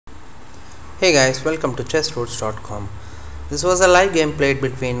Hey guys, welcome to chessroots.com. This was a live game played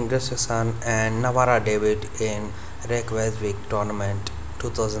between Gretarsson and Navara David in Reykjavik tournament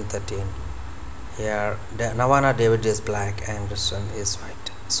 2013. Here, Navara David is black and Gretarsson is white.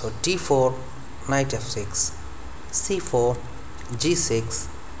 So d4, knight f6, c4, g6,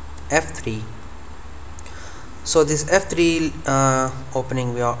 f3. So this f3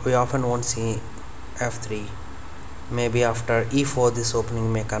 opening we often won't see f3. Maybe after e4 this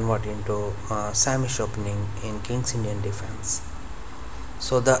opening may convert into Samish opening in King's Indian defense.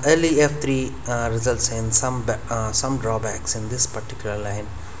 So the early f3 results in some drawbacks in this particular line.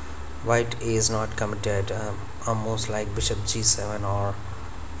 White is not committed, almost like bishop g7 or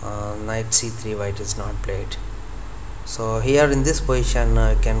knight c3. White is not played. So here in this position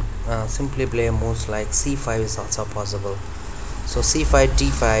you can simply play moves like c5 is also possible. So c5,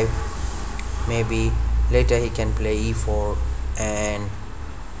 d5, maybe later he can play e4 and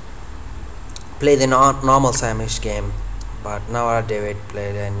play the normal Samish game, but now David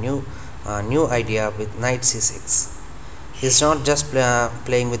played a new idea with knight c6. He's not just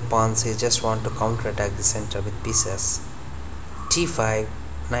playing with pawns, he just want to counter attack the center with pieces. t5,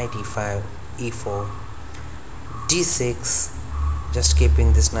 knight e5, e4, d6, just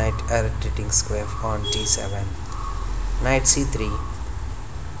keeping this knight a rotating square on d7, knight c3,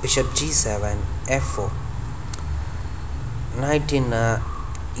 bishop g7, f4, knight in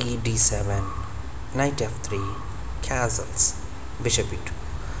e d7, knight f3, castles, bishop e2.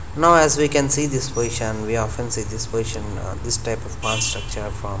 Now as we can see this position, we often see this position, this type of pawn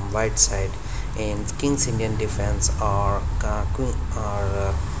structure from white side in King's Indian defense or queen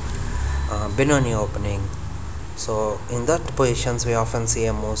or Benoni opening. So in that positions we often see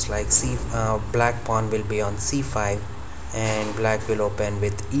a moves like black pawn will be on c5 and black will open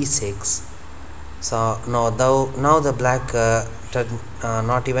with e6. So now the black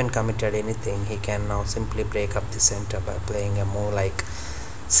not even committed anything, he can now simply break up the center by playing a move like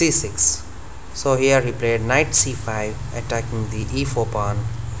c6. So here he played knight c5 attacking the e4 pawn,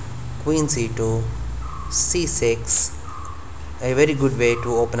 queen c2, c6, a very good way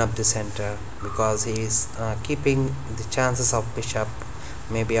to open up the center because he is keeping the chances of bishop.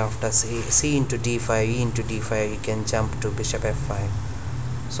 Maybe after c into d5, e into d5, he can jump to bishop f5.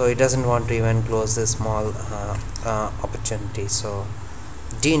 So he doesn't want to even close this small opportunity. So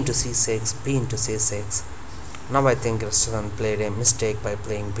d into c6, b into c6. Now I think Gretarsson played a mistake by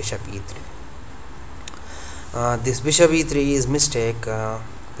playing bishop e3. This bishop e3 is mistake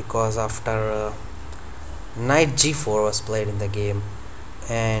because after knight g4 was played in the game,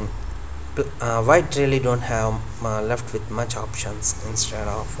 and white really don't have left with much options instead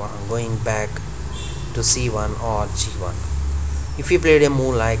of going back to c1 or g1. If he played a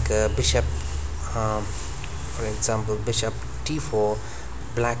move like bishop, for example bishop t4,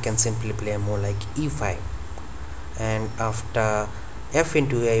 black can simply play a move like e5, and after f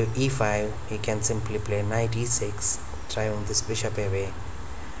into e5 he can simply play knight e6, driving this bishop away,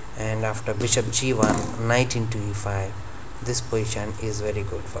 and after bishop g1, knight into e5. This position is very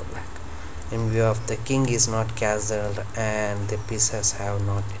good for black in view of the king is not castled and the pieces have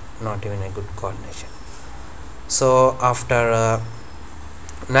not even a good coordination. So after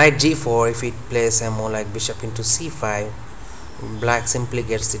knight g4, if he plays a move like bishop into c5, black simply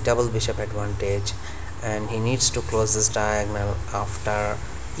gets the double bishop advantage and he needs to close this diagonal. After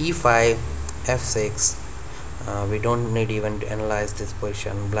e5, f6, we don't need even to analyze this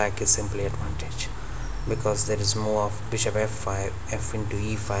position, black is simply advantage because there is move of bishop f5, f into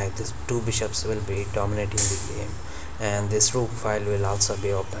e5. These two bishops will be dominating the game and this rook file will also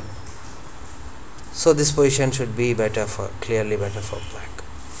be open. So this position should be clearly better for black.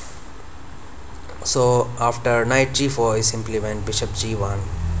 So after knight g4 he simply went bishop g1,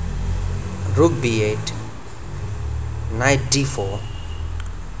 rook b8, knight d4,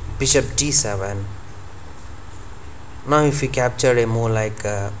 bishop d7. Now if we capture a move like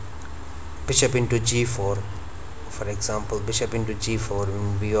bishop into g4, for example bishop into g4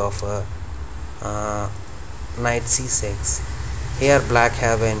 in view of knight c6, here black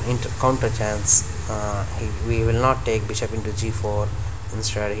have an counter chance. We will not take bishop into g4,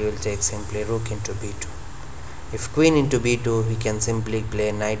 instead he will take simply rook into b2. If queen into b2, he can simply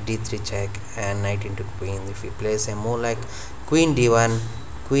play knight d3 check and knight into queen. If he plays a move like queen d1,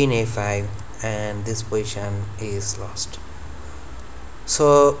 queen a5, and this position is lost.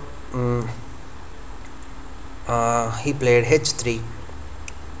 So he played h3,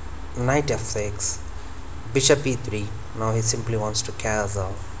 knight f6, bishop e3. Now he simply wants to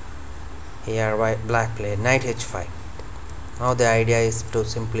castle. Here black played knight h5. Now the idea is to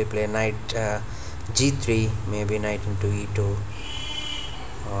simply play knight g3, maybe knight into e2,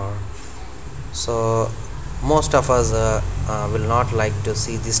 or So most of us will not like to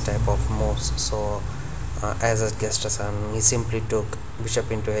see this type of moves. So as a Gretarsson, he simply took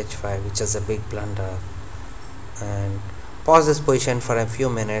bishop into h5, which is a big blunder, and pause this position for a few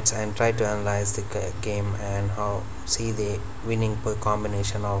minutes and try to analyze the game and how see the winning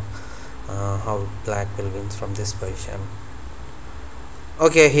combination of how black will win from this position.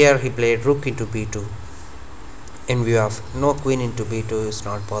 Okay, here he played rook into b2. In view of no queen into b2 is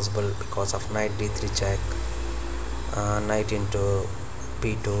not possible because of knight d3 check. Knight into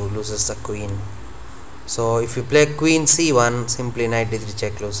b2 loses the queen. So if you play queen c1, simply knight d3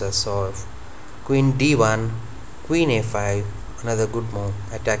 check loses. So if queen d1, queen a5, another good move,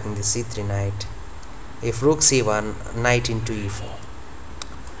 attacking the c3 knight. If rook c1, knight into e4.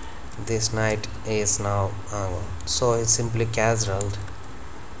 This knight is now so it's simply castled.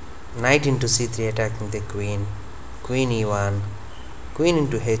 Knight into c3, attacking the queen. Queen e1, queen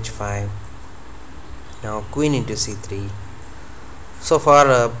into h5. Now queen into c3. So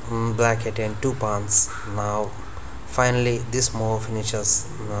far black attained 2 pawns. Now finally this move finishes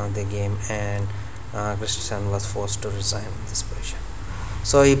the game, and Gretarsson was forced to resign this position.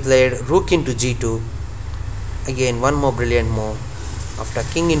 So he played rook into g2. Again one more brilliant move. After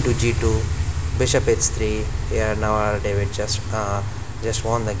king into g2, bishop h3. Here Navara David just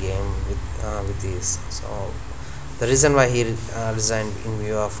won the game with this. So the reason why he resigned in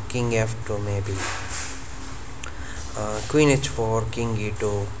view of king f2, maybe queen h4, king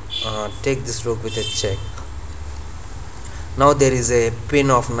e2, take this rook with a check. Now there is a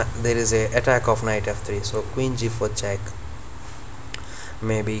there is a attack of knight f3. So queen g4 check,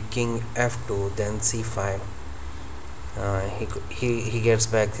 maybe king f2, then c5. He gets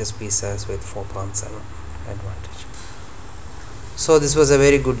back his pieces with 4 pawns advantage. So this was a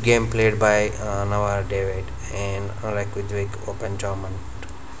very good game played by Navara David and Reykjavik Open tournament.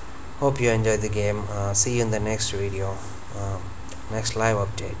 Hope you enjoyed the game. See you in the next video, next live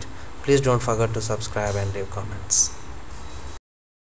update. Please don't forget to subscribe and leave comments.